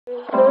Why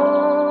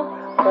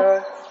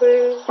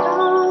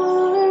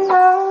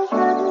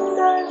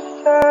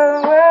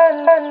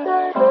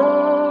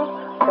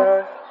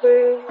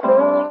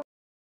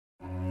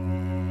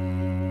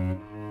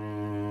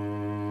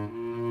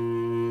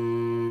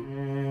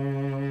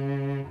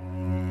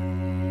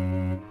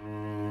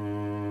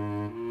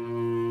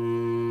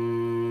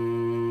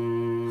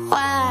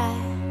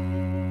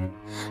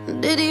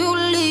did you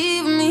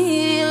leave me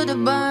here to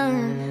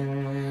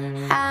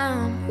burn?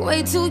 I'm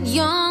way too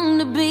young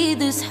to be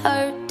this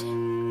hurt.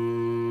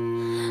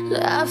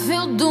 I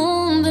feel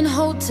doomed in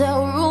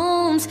hotel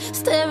rooms,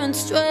 staring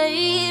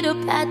straight up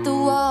at the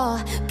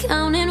wall,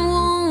 counting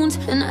wounds,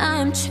 and I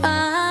am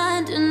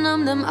trying to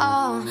numb them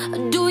all.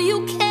 Do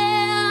you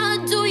care?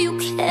 Do you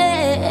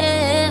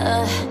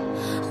care?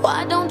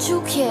 Why don't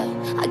you care?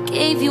 I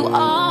gave you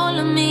all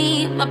of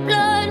me, my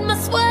blood, my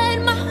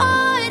sweat, my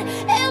heart,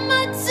 and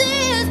my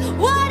tears.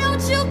 Why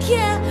don't you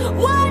care?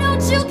 Why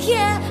don't you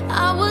care?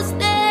 I was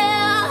there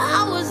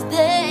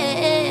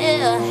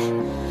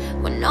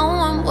when no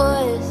one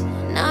was.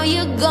 Now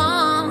you're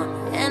gone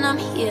and I'm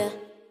here.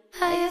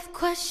 I have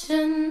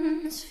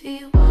questions for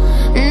you.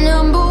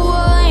 Number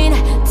one,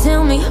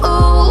 tell me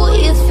who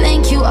you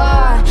think you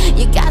are.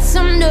 You got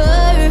some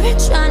nerve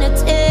trying to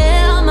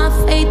tear my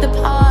faith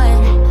apart.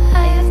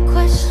 I have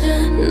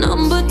questions.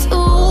 Number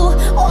two,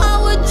 why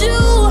would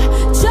you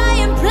try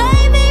and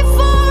play me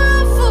for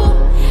a fool?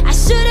 I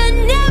should've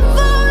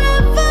never,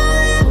 ever,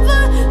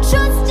 ever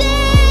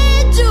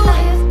trusted you. I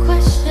have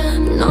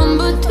questions.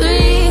 Number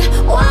three,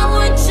 why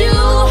would you,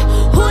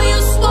 who you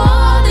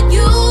swore that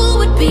you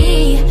would be?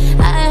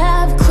 I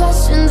have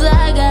questions,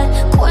 I got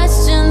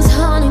questions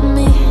haunting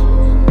me.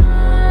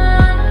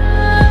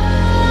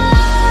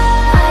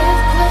 I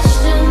have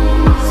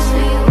questions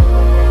for you.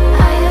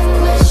 I have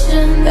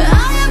questions. I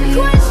have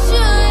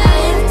questions. I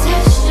have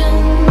questions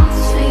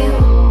for you.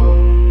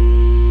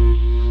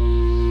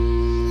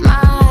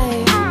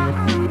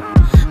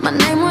 My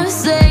name was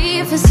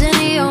safe as in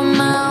your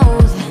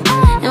mouth.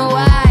 And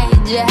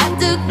why'd you have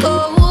to go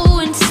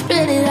and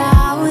spit it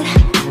out?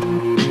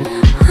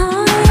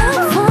 On your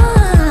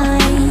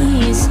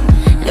voice,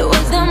 it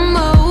was the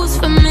most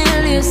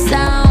familiar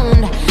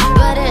sound,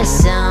 but it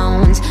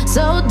sounds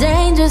so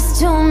dangerous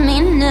to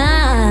me